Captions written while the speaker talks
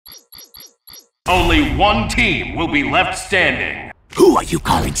Only one team will be left standing. Who are you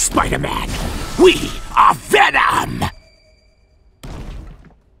calling Spider-Man? We are Venom!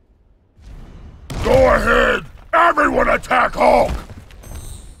 Go ahead! Everyone attack Hulk!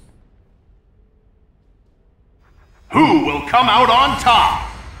 Who will come out on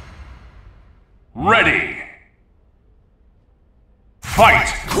top? Ready. Fight!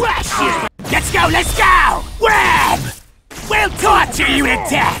 Crush you! Let's go, let's go! Web! We'll torture you to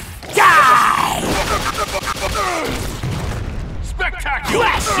death! Die! Spectacular!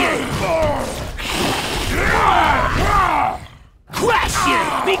 Crush you! Crush you!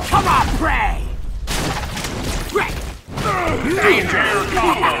 Become our prey! Danger!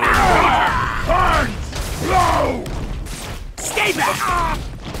 No! Stay back!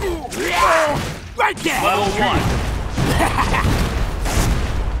 Right there! Level 1.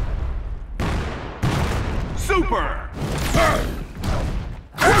 Super!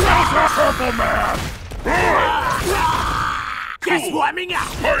 Purple Man! Just warming up!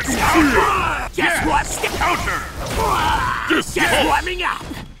 Just what? Counter! Just warming up!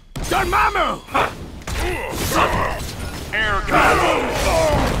 Dormammu! Air combo!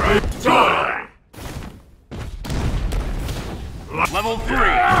 Level 3!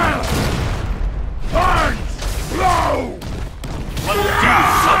 Blow! Level 2!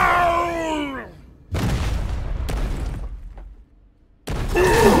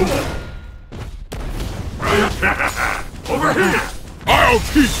 Over here! I'll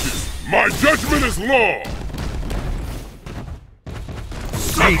teach you! My judgment is law!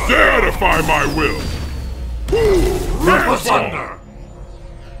 You dare defy my will! Ripple Thunder!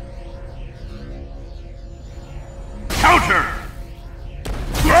 Counter!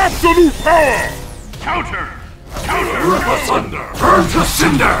 Absolute power! Counter! Counter! Ripple Thunder! Burn to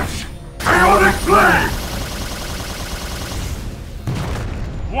cinders! Chaotic Blade!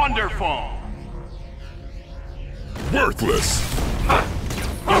 Wonderful! Worthless!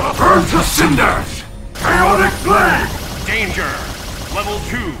 Burn to cinders! Chaotic Blade! Danger! Level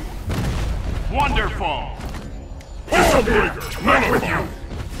 2! Wonderful! Breaker! Not with you!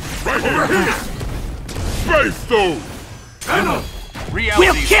 Right here! Over here! Space Stone! Venom! Reality.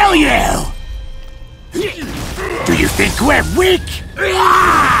 We'll kill you! Do you think we're weak?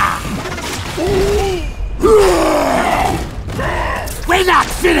 We're not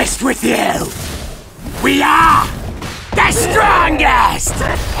finished with you! We are the strongest!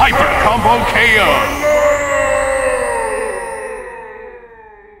 Hyper Combo KO!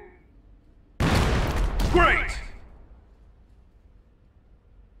 Great!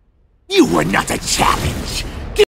 You were not a challenge!